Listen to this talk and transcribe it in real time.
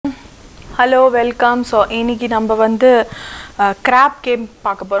Hello, welcome. So, இன்னைக்கு நம்ம வந்து crab game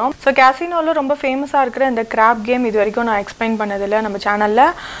பார்க்க போறோம். So, casinoல ரொம்ப ஃபேமஸா இருக்கிற இந்த crab game இது வரைக்கும் நான் எக்ஸ்பிளைன் பண்ணது இல்ல நம்ம சேனல்ல.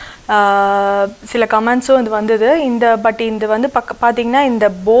 சில கமெண்ட்ஸும் இது வந்தது. இந்த வந்து பாத்தீங்கன்னா இந்த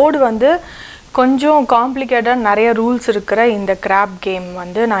போர்டு வந்து கொஞ்சம் காம்ப்ளிகேட்டடா நிறைய ரூல்ஸ் இருக்கிற இந்த crab game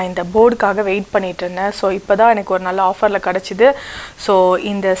வந்து நான் இந்த போர்டுக்காக வெயிட் பண்ணிட்டு இருந்தேன். சோ இப்போதான் எனக்கு ஒரு நல்ல ஆஃபர்ல கிடைச்சது. சோ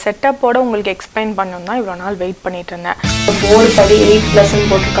இந்த செட்டப்போட உங்களுக்கு எக்ஸ்பிளைன் பண்ணனும்னா இவ்வளவு நாள் வெயிட் பண்ணிட்டு இருந்தேன். போர்டு படி 8+ ன்னு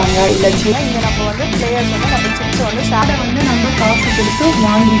போட்டுருக்காங்க. இல்ல சின்ன இங்க நம்ம வந்து பிளேயர்ஸ் வந்து நம்ம சிப்ஸ் வந்து ஷேரை வந்து நம்ம காசு கொடுத்து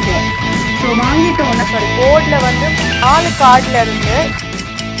வாங்கிட்டோம். சோ வாங்கிட்டோம்னா சாரி போர்டுல வந்து 4 கார்டுல இருந்து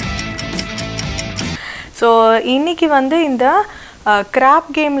சோ இன்னைக்கு வந்து இந்த crab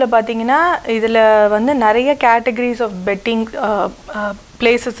gameல பாத்தீங்கன்னா இதுல வந்து நிறைய கேட்டகரிஸ் ஆஃப் பெட்டிங்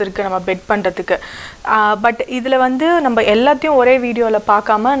places இருக்கு நம்ம பெட் பண்றதுக்கு. பட் இதுல வந்து நம்ம எல்லாத்தையும் ஒரே வீடியோல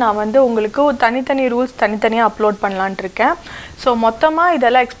பார்க்காம நான் வந்து உங்களுக்கு தனித்தனி ரூல்ஸ் தனித்தனியா அப்லோட் பண்ணலாம்னு இருக்கேன். சோ மொத்தமா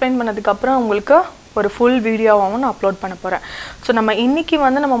இதெல்லாம் எக்ஸ்பிளைன் பண்ணதுக்கு அப்புறம் உங்களுக்கு ஒரு full வீடியோவாவும் நான் அப்லோட் பண்ண போறேன். சோ நம்ம இன்னைக்கு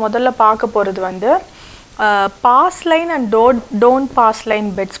வந்து நம்ம முதல்ல பார்க்க போறது வந்து pass line and don't pass line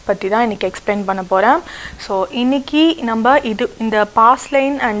bets பத்தி தான் இன்னைக்கு எக்ஸ்பிளைன் பண்ண போறேன். சோ இன்னைக்கு நம்ம இந்த pass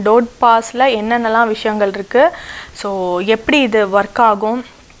line and don't passல என்னென்னலாம் விஷயங்கள் இருக்கு, சோ எப்படி இது வர்க் ஆகும்,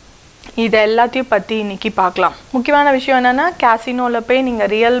 இது எல்லாத்தையும் பத்தி இன்னைக்கு பார்க்கலாம். முக்கியமான விஷயம் என்னன்னா கேசினோல போய் நீங்க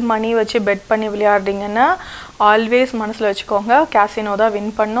ரியல் மணி வச்சு பெட் பண்ணி விளையாடுறீங்கன்னா ஆல்வேஸ் மனசுல வச்சுக்கோங்க, கேசினோ தான்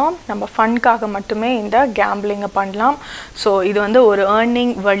வின் பண்ணோம். நம்ம ஃபன்காக மட்டுமே இந்த கேம்பிளிங்கை பண்ணலாம். ஸோ இது வந்து ஒரு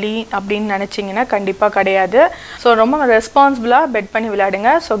ஏர்னிங் வழி அப்படின்னு நினச்சிங்கன்னா கண்டிப்பாக கிடையாது. ஸோ ரொம்ப ரெஸ்பான்சிபிளாக பெட் பண்ணி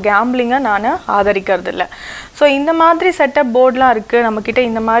விளையாடுங்க. ஸோ கேம்பிளிங்கை நான் ஆதரிக்கிறது இல்லை. ஸோ இந்த மாதிரி செட்டப் போர்ட்லாம் இருக்குது நம்மக்கிட்ட.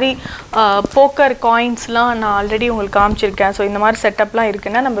 இந்த மாதிரி போக்கர் காயின்ஸ்லாம் நான் ஆல்ரெடி உங்களுக்கு காமிச்சிருக்கேன். ஸோ இந்த மாதிரி செட்டப்லாம்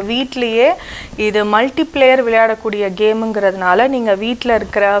இருக்குன்னா நம்ம வீட்லேயே இது மல்டிப்ளேயர் விளையாடக்கூடிய கேமுங்கிறதுனால நீங்கள் வீட்டில்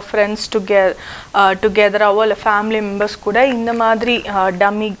இருக்கிற ஃப்ரெண்ட்ஸ் டுகெதராவோ இல்லை ஃபேமிலி மெம்பர்ஸ் கூட இந்த மாதிரி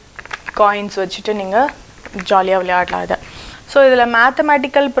டம்மி காயின்ஸ் வச்சுட்டு நீங்கள் ஜாலியாக விளையாடலாம் இதை. ஸோ இதில்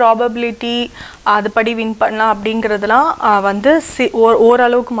மேத்தமேட்டிக்கல் ப்ராபபிலிட்டி அதுபடி வின் பண்ணலாம் அப்படிங்கிறதுலாம் வந்து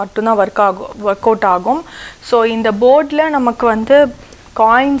ஓரளவுக்கு மட்டும்தான் ஒர்க் அவுட் ஆகும். ஸோ இந்த போர்டில் நமக்கு வந்து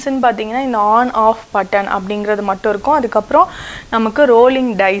காயின்ஸ்ன்னு பார்த்தீங்கன்னா இந்த ஆன் ஆஃப் பட்டன் அப்படிங்கிறது மட்டும் இருக்கும். அதுக்கப்புறம் நமக்கு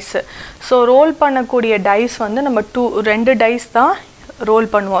ரோலிங் டைஸு. ஸோ ரோல் பண்ணக்கூடிய டைஸ் வந்து நம்ம 2 டைஸ் தான் ரோல்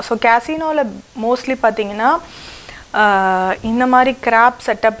பண்ணுவோம். ஸோ கேசினோவில் மோஸ்ட்லி பார்த்தீங்கன்னா இந்த மாதிரி கிராப்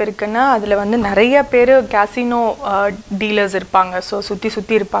செட்டப் இருக்குன்னா அதில் வந்து நிறைய பேர் கேசினோ டீலர்ஸ் இருப்பாங்க. ஸோ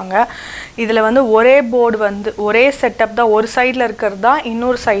சுற்றி இருப்பாங்க. இதில் வந்து ஒரே போர்டு வந்து ஒரே செட்டப் தான், ஒரு சைடில் இருக்கிறது தான்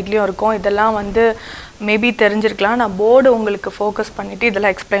இன்னொரு சைட்லேயும் இருக்கும். இதெல்லாம் வந்து மேபி தெரிஞ்சிருக்கலாம். நான் போர்டு உங்களுக்கு ஃபோக்கஸ் பண்ணிவிட்டு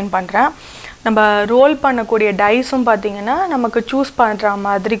இதெல்லாம் எக்ஸ்பிளைன் பண்ணுறேன். நம்ம ரோல் பண்ணக்கூடிய டைஸும் பார்த்தீங்கன்னா நமக்கு சூஸ் பண்ணுற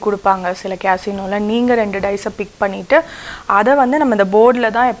மாதிரி கொடுப்பாங்க சில கேசினோவில். நீங்கள் 2 டைஸை பிக் பண்ணிவிட்டு அதை வந்து நம்ம இந்த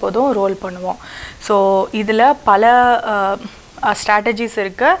போர்டில் தான் எப்போதும் ரோல் பண்ணுவோம். ஸோ இதில் பல ஸ்ட்ராட்டஜிஸ்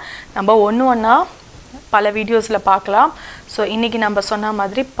இருக்குது. நம்ம ஒன்றா பல வீடியோஸில் பார்க்கலாம். ஸோ இன்றைக்கி நம்ம சொன்ன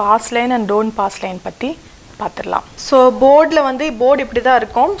மாதிரி pass line and don't pass line பற்றி பார்த்துடலாம். ஸோ போர்டில் வந்து போர்டு இப்படி தான்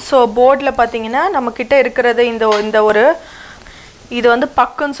இருக்கும். ஸோ போர்டில் பார்த்தீங்கன்னா நம்மக்கிட்ட இருக்கிறது இந்த ஒரு இது வந்து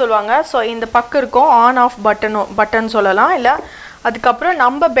பக்குன்னு சொல்லுவாங்க. ஸோ இந்த பக்கு இருக்கும், ஆன் ஆஃப் பட்டன் சொல்லலாம். இல்லை அதுக்கப்புறம்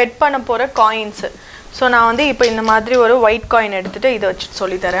நம்ம பெட் பண்ண போகிற காயின்ஸு. ஸோ நான் வந்து இப்போ இந்த மாதிரி ஒரு ஒயிட் காயின் எடுத்துகிட்டு இதை வச்சுட்டு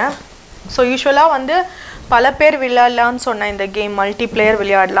சொல்லித்தரேன். ஸோ யூஸ்வலாக வந்து பல பேர் விளையாடலான்னு சொன்ன இந்த கேம் மல்டிப்ளேயர்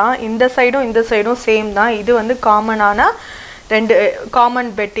விளையாடலாம். இந்த சைடும் சேம் தான். இது வந்து காமனான 2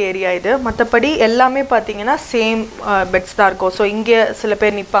 காமன் பெட் ஏரியா இது. மற்றபடி எல்லாமே பார்த்தீங்கன்னா சேம் பெட்ஸ் தான் இருக்கும். ஸோ இங்கே சில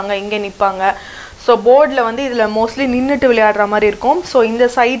பேர் நிற்பாங்க, இங்கே நிற்பாங்க. ஸோ போர்டில் வந்து இதில் மோஸ்ட்லி நின்றுட்டு விளையாடுற மாதிரி இருக்கும். ஸோ இந்த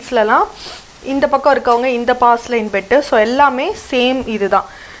சைட்ஸ்லலாம் இந்த பக்கம் இருக்கவங்க இந்த பாஸ் லைன் பெட்டு. ஸோ எல்லாமே சேம் இது தான்.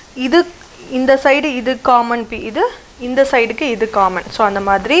 இந்த சைடு இது காமன், இது இந்த சைடுக்கு இது காமன். ஸோ அந்த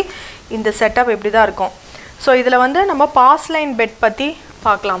மாதிரி இந்த செட்டப் எப்படி தான் இருக்கும். ஸோ இதில் வந்து நம்ம பாஸ் லைன் பெட் பற்றி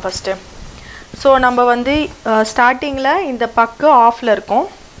பார்க்கலாம் ஃபஸ்ட்டு. ஸோ நம்ம வந்து ஸ்டார்டிங்கில் இந்த பக்கு ஆஃபில் இருக்கும்.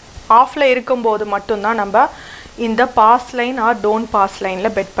 ஆஃபில் இருக்கும்போது மட்டும்தான் நம்ம இந்த pass line or don't pass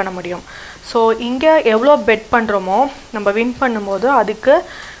லைனில் பெட் பண்ண முடியும். ஸோ இங்கே எவ்வளோ பெட் பண்ணுறோமோ நம்ம வின் பண்ணும்போது அதுக்கு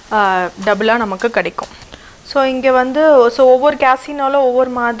டபுளாக நமக்கு கிடைக்கும். ஸோ இங்கே வந்து ஒவ்வொரு கேசினோவில்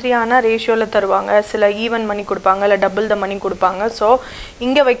ஒவ்வொரு மாதிரியான ரேஷியோவில் தருவாங்க. சில ஈவன் மணி கொடுப்பாங்க, இல்லை டபுள் த மணி கொடுப்பாங்க. ஸோ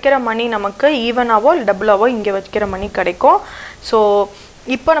இங்கே வைக்கிற மணி நமக்கு ஈவனாவோ இல்லை டபுளாவோ இங்கே வைக்கிற மணி கிடைக்கும். ஸோ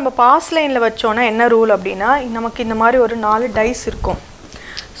இப்போ நம்ம பாஸ் லைனில் வச்சோன்னா என்ன ரூல் அப்படின்னா நமக்கு இந்த மாதிரி ஒரு 4 டைஸ் இருக்கும்.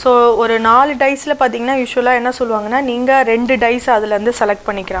 ஸோ ஒரு 4 டைஸில் பார்த்தீங்கன்னா யூஸ்வலாக என்ன சொல்லுவாங்கன்னா நீங்கள் 2 டைஸ் அதுலேருந்து செலக்ட்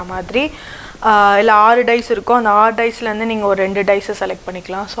பண்ணிக்கிற மாதிரி, இல்லை 6 டைஸ் இருக்கும். அந்த 6 டைஸ்லேருந்து நீங்கள் ஒரு 2 டைஸை செலக்ட்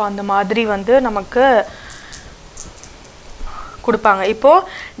பண்ணிக்கலாம். ஸோ அந்த மாதிரி வந்து நமக்கு கொடுப்பாங்க. இப்போது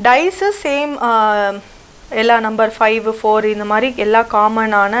டைஸு சேம் எல்லா நம்பர் 5, 4 இந்த மாதிரி எல்லா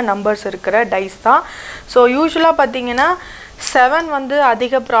காமனான நம்பர்ஸ் இருக்கிற டைஸ் தான். ஸோ யூஸ்வலாக பார்த்தீங்கன்னா 7 வந்து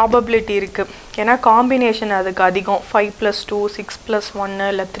அதிக ப்ராபபிலிட்டி இருக்குது. ஏன்னா காம்பினேஷன் அதுக்கு அதிகம். 5+2, 6+1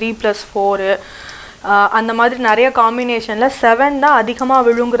 இல்லை 3+4 அந்த மாதிரி நிறைய காம்பினேஷனில் 7 தான் அதிகமாக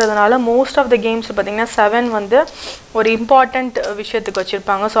விழுங்குறதுனால மோஸ்ட் ஆஃப் த கேம்ஸ் பார்த்திங்கன்னா 7 வந்து ஒரு இம்பார்ட்டண்ட் விஷயத்துக்கு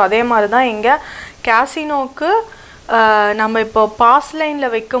வச்சுருப்பாங்க. ஸோ அதே மாதிரி தான் இங்கே கேசினோக்கு நம்ம இப்போ பாஸ்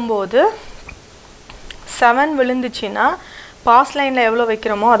லைனில் வைக்கும்போது 7 விழுந்துச்சுன்னா பாஸ் லைனில் எவ்வளோ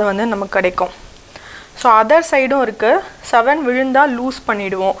வைக்கிறோமோ அது வந்து நமக்கு கிடைக்கும். ஸோ அதர் சைடும் இருக்குது. 7 விழுந்தால் லூஸ்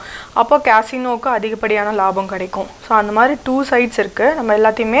பண்ணிவிடுவோம். அப்போ கேசினோவுக்கு அதிகப்படியான லாபம் கிடைக்கும். ஸோ அந்த மாதிரி 2 சைட்ஸ் இருக்குது. நம்ம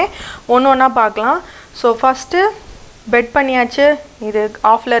எல்லாத்தையுமே ஒன்று ஒன்றா பார்க்கலாம். ஸோ ஃபஸ்ட்டு பெட் பண்ணியாச்சு. இது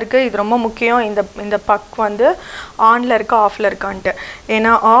ஆஃபில் இருக்குது. இது ரொம்ப முக்கியம். இந்த பக் வந்து ஆனில் இருக்கா ஆஃபில் இருக்கான்ட்டு.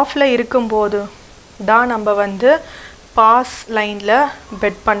 ஏன்னா ஆஃபில் இருக்கும்போது தான் நம்ம வந்து பாஸ் லைனில்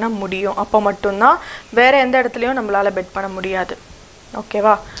பெட் பண்ண முடியும். அப்போ மட்டும்தான், வேறு எந்த இடத்துலையும் நம்மளால் பெட் பண்ண முடியாது.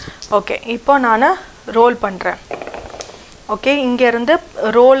 ஓகேவா? ஓகே, இப்போ நான் ரோல் பண்ணுறேன். ஓகே, இங்கேருந்து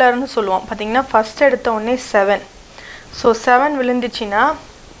ரோலர்னு சொல்லுவோம். பார்த்திங்கன்னா ஃபஸ்ட் எடுத்த உடனே 7. ஸோ 7 விழுந்துச்சுன்னா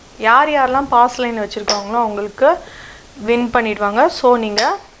யாரெல்லாம் பாஸ் லைன் வச்சுருக்காங்களோ அவங்களுக்கு வின் பண்ணிடுவாங்க. ஸோ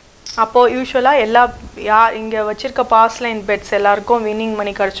நீங்கள் அப்போது யூஸ்வலாக இங்கே வச்சுருக்க பாஸ் லைன் பெட்ஸ் எல்லாருக்கும் வின்னிங்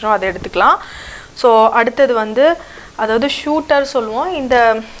மணி கிடச்சிடும். அதை எடுத்துக்கலாம். ஸோ அடுத்தது வந்து அதாவது ஷூட்டர் சொல்லுவோம். இந்த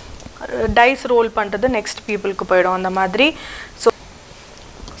டைஸ் ரோல் பண்ணுறது நெக்ஸ்ட் பீப்புளுக்கு போயிடும் அந்த மாதிரி. So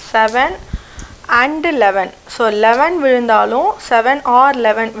 7 and 11. ஸோ 11 விழுந்தாலும் 7 or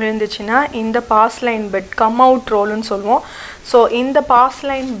 11 விழுந்துச்சுன்னா இந்த pass line bed come out ரோல்னு சொல்லுவோம். ஸோ இந்த பாஸ்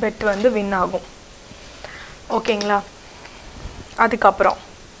லைன் பெட் வந்து வின் ஆகும். ஓகேங்களா? அதுக்கப்புறம்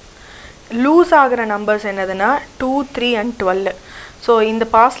லூஸ் ஆகிற நம்பர்ஸ் என்னதுன்னா 2, 3 and 12. ஸோ இந்த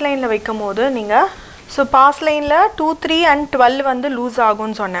பாஸ் லைனில் வைக்கும் போது நீங்கள் பாஸ் லைனில் 2, 3 and 12 வந்து லூஸ்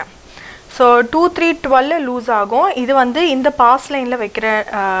ஆகும்னு சொன்னேன். ஸோ 2, 3, 12 லூஸ் ஆகும். இது வந்து இந்த பாஸ் லைனில் வைக்கிற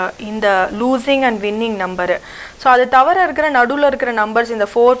இந்த losing and winning number. So அது தவிர இருக்கிற நடுவில் இருக்கிற நம்பர்ஸ் இந்த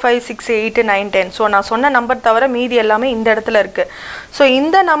 4, 5, 6, 8, 9, 10. ஸோ நான் சொன்ன நம்பர் தவிர மீதி எல்லாமே இந்த இடத்துல இருக்குது. ஸோ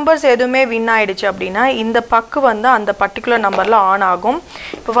இந்த நம்பர்ஸ் எதுவுமே வின் ஆகிடுச்சு அப்படின்னா இந்த பக்கு வந்து அந்த பர்டிகுலர் நம்பரில் ஆன் ஆகும்.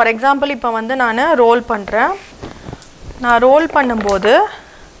 இப்போ ஃபார் எக்ஸாம்பிள் இப்போ வந்து நான் ரோல் பண்ணுறேன். நான் ரோல் பண்ணும்போது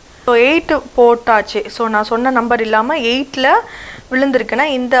ஸோ 8 போட்டாச்சு. ஸோ நான் சொன்ன நம்பர் இல்லாமல் 8ல் விழுந்திருக்குன்னா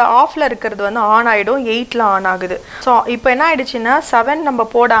இந்த ஆஃபில் இருக்கிறது வந்து ஆன் ஆகிடும். 8ல் ஆன் ஆகுது. ஸோ இப்போ என்ன ஆகிடுச்சுன்னா 7 நம்ம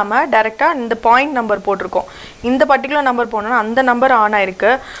போடாமல் டைரெக்டாக இந்த பாயிண்ட் நம்பர் போட்டிருக்கோம். இந்த பர்டிகுலர் நம்பர் போனோன்னா அந்த நம்பர் ஆன்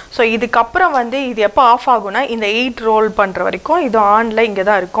ஆகிருக்கு. ஸோ இதுக்கப்புறம் வந்து இது எப்போ ஆஃப் ஆகும்னா இந்த 8 ரோல் பண்ணுற வரைக்கும் இது ஆனில் இங்கே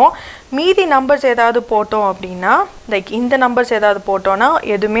தான் இருக்கும். மீதி நம்பர்ஸ் ஏதாவது போட்டோம் அப்படின்னா லைக் இந்த நம்பர்ஸ் ஏதாவது போட்டோன்னா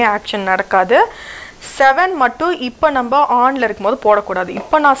எதுவுமே ஆக்ஷன் நடக்காது. 7 மட்டும் இப்போ நம்ம ஆனில் இருக்கும்போது போடக்கூடாது.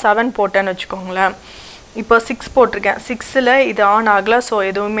 இப்போ நான் 7 போட்டேன்னு வச்சுக்கோங்களேன். இப்போ 6 போட்டிருக்கேன். 6ல் இது ஆன் ஆகலை. ஸோ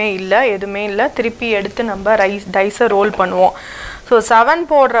எதுவுமே இல்லை. திருப்பி எடுத்து நம்ம டைஸை ரோல் பண்ணுவோம். ஸோ 7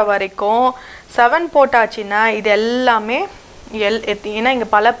 போடுற வரைக்கும் 7 போட்டாச்சுன்னா இது எல்லாமே ஏன்னா இங்கே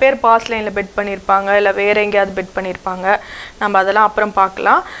பல பேர் பாஸ் லைனில் பெட் பண்ணியிருப்பாங்க, இல்லை வேறு எங்கேயாவது பெட் பண்ணியிருப்பாங்க. நம்ம அதெல்லாம் அப்புறம்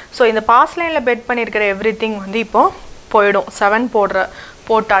பார்க்கலாம். ஸோ இந்த பாஸ் லைனில் பெட் பண்ணியிருக்கிற எவ்ரிதிங் வந்து இப்போது போயிடும். 7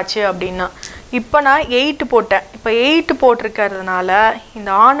 போட்டாச்சு அப்படின்னா இப்போ நான் 8 போட்டேன். இப்போ 8 போட்டிருக்கிறதுனால இந்த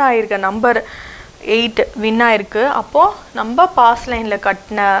ஆன் ஆகிருக்க நம்பர் 8 வின் ஆகிருக்கு. அப்போது நம்ம பாஸ் லைனில்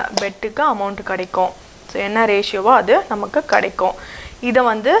கட்டின பெட்டுக்கு அமௌண்ட்டு கிடைக்கும். ஸோ என்ன ரேஷியோவோ அது நமக்கு கிடைக்கும். இதை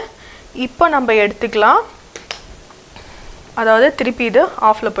வந்து இப்போ நம்ம எடுத்துக்கலாம். அதாவது திருப்பி இது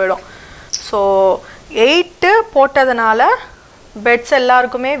ஆஃபில் போயிடும். ஸோ 8 போட்டதுனால பெட்ஸ்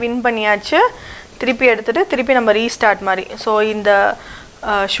எல்லாருக்குமே வின் பண்ணியாச்சு. திருப்பி எடுத்துகிட்டு திருப்பி நம்ம ரீஸ்டார்ட் மாதிரி. ஸோ இந்த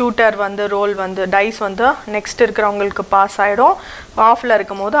ஷூட்டர் வந்து ரோல் வந்து டைஸ் வந்து நெக்ஸ்ட் இருக்கிறவங்களுக்கு பாஸ் ஆகிடும். ஆஃபில்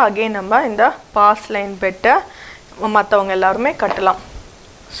இருக்கும் போது அகெயின் நம்ம இந்த பாஸ் லைன் பெட்டை மற்றவங்க எல்லாருமே கட்டலாம்.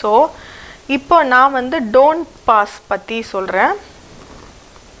 ஸோ இப்போ நான் வந்து டோன்ட் பாஸ் பற்றி சொல்கிறேன்.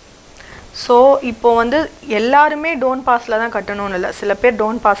 ஸோ இப்போ வந்து எல்லாருமே டோன்ட் பாஸில் தான் கட்டணும்னு இல்லை. சில பேர்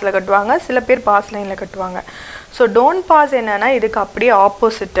டோன்ட் பாஸில் கட்டுவாங்க, சில பேர் பாஸ் லைனில் கட்டுவாங்க. ஸோ டோன்ட் பாஸ் என்னென்னா இதுக்கு அப்படியே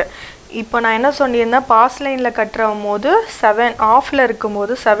ஆப்போசிட்டு. இப்போ நான் என்ன சொல்லியிருந்தேன், பாஸ் லைனில் கட்டுற போது 7 ஆஃபில்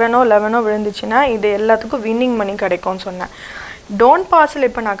இருக்கும்போது 7ஓ 11ஓ விழுந்துச்சுன்னா இது எல்லாத்துக்கும் வின்னிங் மணி கிடைக்கும்னு சொன்னேன். டோன்ட் பாஸில்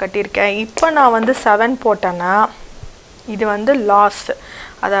இப்போ நான் கட்டியிருக்கேன். இப்போ நான் வந்து 7 போட்டேன்னா இது வந்து லாஸ்.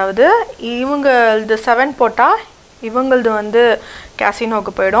 அதாவது இவங்களது 7 போட்டால் இவங்களது வந்து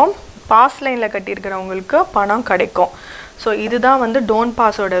கேசினோவுக்கு போயிடும். பாஸ் லைனில் கட்டியிருக்கிறவங்களுக்கு பணம் கிடைக்கும். ஸோ இதுதான் வந்து டோன்ட்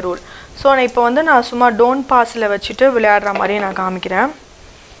பாஸோட ரூல். ஸோ நான் இப்போ வந்து நான் சும்மா டோன்ட் பாஸில் வச்சுட்டு விளையாடுற மாதிரி நான் காமிக்கிறேன்.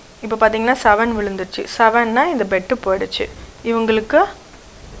 இப்போ பார்த்தீங்கன்னா 7 விழுந்துருச்சு. 7னா இந்த பெட்டு போயிடுச்சு. இவங்களுக்கு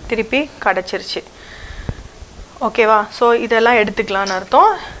திருப்பி கிடச்சிருச்சு. ஓகேவா? ஸோ இதெல்லாம் எடுத்துக்கலான்னு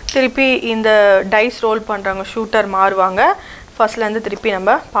அர்த்தம். திருப்பி இந்த டைஸ் ரோல் பண்ணுறவங்க ஷூட்டர் மாறுவாங்க. ஃபர்ஸ்ட்லேருந்து திருப்பி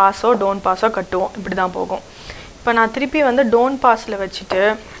நம்ம பாஸோ டோன்ட் பாஸோ கட்டுவோம். இப்படி தான் போகும். இப்போ நான் திருப்பி வந்து டோன்ட் பாஸில் வச்சுட்டு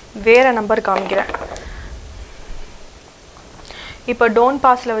வேறு நம்பர் காமிக்கிறேன். இப்போ டோன்ட்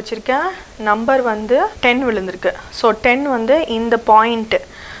பாஸில் வச்சுருக்கேன், நம்பர் வந்து 10 விழுந்திருக்கு. ஸோ 10 வந்து இந்த பாயிண்ட்டு.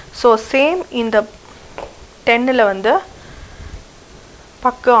 ஸோ சேம் இந்த 10ல் வந்து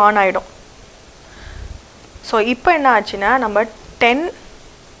பக்கு ஆன் ஆகிடும். ஸோ இப்போ என்ன ஆச்சுன்னா நம்ம 10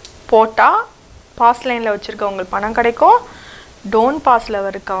 போட்டால் பாஸ் லைனில் வச்சுருக்கவங்களுக்கு பணம் கிடைக்கும், டோன்ட் பாஸில்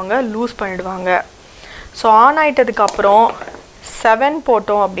இருக்கவங்க லூஸ் பண்ணிடுவாங்க. ஸோ ஆன் ஆகிட்டதுக்கப்புறம் 7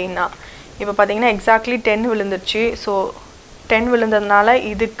 போட்டோம் அப்படின்னா இப்போ பார்த்தீங்கன்னா எக்ஸாக்ட்லி 10 விழுந்துருச்சு. ஸோ 10 விழுந்ததுனால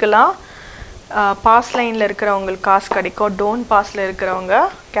இதுக்கெல்லாம் பாஸ் லைனில் இருக்கிறவங்களுக்கு காசு கிடைக்கும், டோன்ட் பாஸில் இருக்கிறவங்க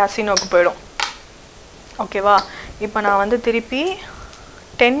கேசினோக்கு போயிடும். ஓகேவா? இப்போ நான் வந்து திருப்பி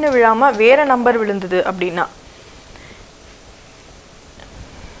 10 விழாமல் வேறு நம்பர் விழுந்தது அப்படின்னா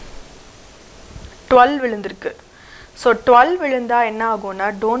 12 விழுந்திருக்கு. ஸோ 12 விழுந்தால் என்ன ஆகும்னா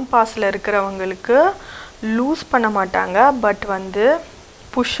டோன்ட் பாஸில் இருக்கிறவங்களுக்கு லூஸ் பண்ண மாட்டாங்க, பட் வந்து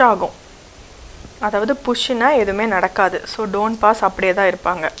புஷ் ஆகும். அதாவது புஷ்னா எதுவுமே நடக்காது. ஸோ டோன்ட் பாஸ் அப்படியே தான்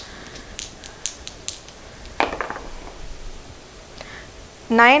இருப்பாங்க.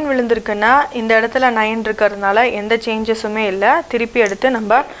 9 விழுந்திருக்குன்னா இந்த இடத்துல 9 இருக்கிறதுனால எந்த சேஞ்சஸுமே இல்லை. திருப்பி எடுத்து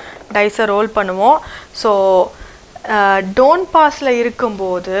நம்ம டைஸை ரோல் பண்ணுவோம். ஸோ டோன்ட் பாஸில்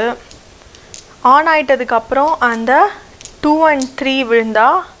இருக்கும்போது ஆன் ஆகிட்டதுக்கப்புறம் அந்த 2 and 3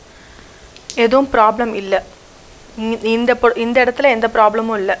 விழுந்தால் எதுவும் ப்ராப்ளம் இல்லை. இந்த இடத்துல எந்த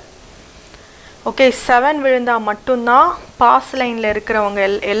ப்ராப்ளமும் இல்லை. ஓகே, 7 விழுந்தால் மட்டும்தான் பாஸ் லைனில் இருக்கிறவங்க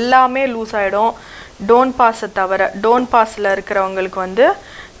எல்லாமே லூஸ் ஆகிடும், டோன்ட் பாஸை தவிர. டோன்ட் பாஸில் இருக்கிறவங்களுக்கு வந்து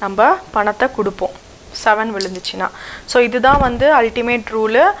நம்ம பணத்தை கொடுப்போம் 7 விழுந்துச்சுன்னா. ஸோ இதுதான் வந்து அல்டிமேட்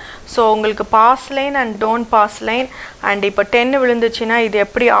ரூலு. ஸோ உங்களுக்கு pass line and don't pass line and இப்போ 10 விழுந்துச்சுன்னா இது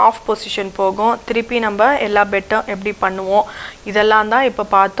எப்படி ஆஃப் பொசிஷன் போகும், திருப்பி நம்ம எல்லா பெட்டும் எப்படி பண்ணுவோம், இதெல்லாம் தான் இப்போ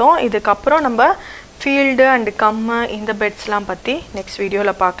பார்த்தோம். இதுக்கப்புறம் நம்ம ஃபீல்டு அண்டு கம்மு இந்த பெட்ஸ்லாம் பற்றி நெக்ஸ்ட்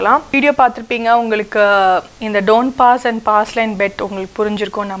வீடியோவில் பார்க்கலாம். வீடியோ பார்த்துருப்பீங்க, உங்களுக்கு இந்த don't pass and pass line bed உங்களுக்கு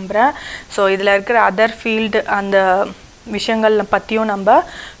புரிஞ்சிருக்கும் நம்புகிறேன். ஸோ இதில் இருக்கிற அதர் ஃபீல்டு அந்த விஷயங்கள் பற்றியும் நம்ம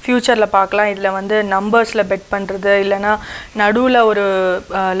ஃப்யூச்சரில் பார்க்கலாம். இதில் வந்து நம்பர்ஸில் பெட் பண்ணுறது, இல்லைனா நடுவில் ஒரு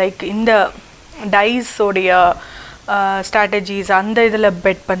லைக் இந்த டைஸோடைய ஸ்ட்ராட்டஜிஸ் அந்த இதில்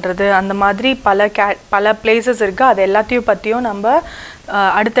பெட் பண்ணுறது, அந்த மாதிரி பல பிளேசஸ் இருக்குது. அது எல்லாத்தையும் பற்றியும் நம்ம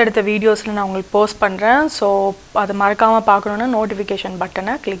அடுத்தடுத்த வீடியோஸில் நான் உங்களுக்கு போஸ்ட் பண்ணுறேன். ஸோ அதை மறக்காமல் பார்க்கணுன்னா நோட்டிஃபிகேஷன்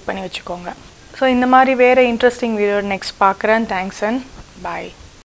பட்டனை கிளிக் பண்ணி வச்சுக்கோங்க. ஸோ இந்த மாதிரி வேறு இன்ட்ரெஸ்டிங் வீடியோ நெக்ஸ்ட் பார்க்குறேன். Thanks and bye.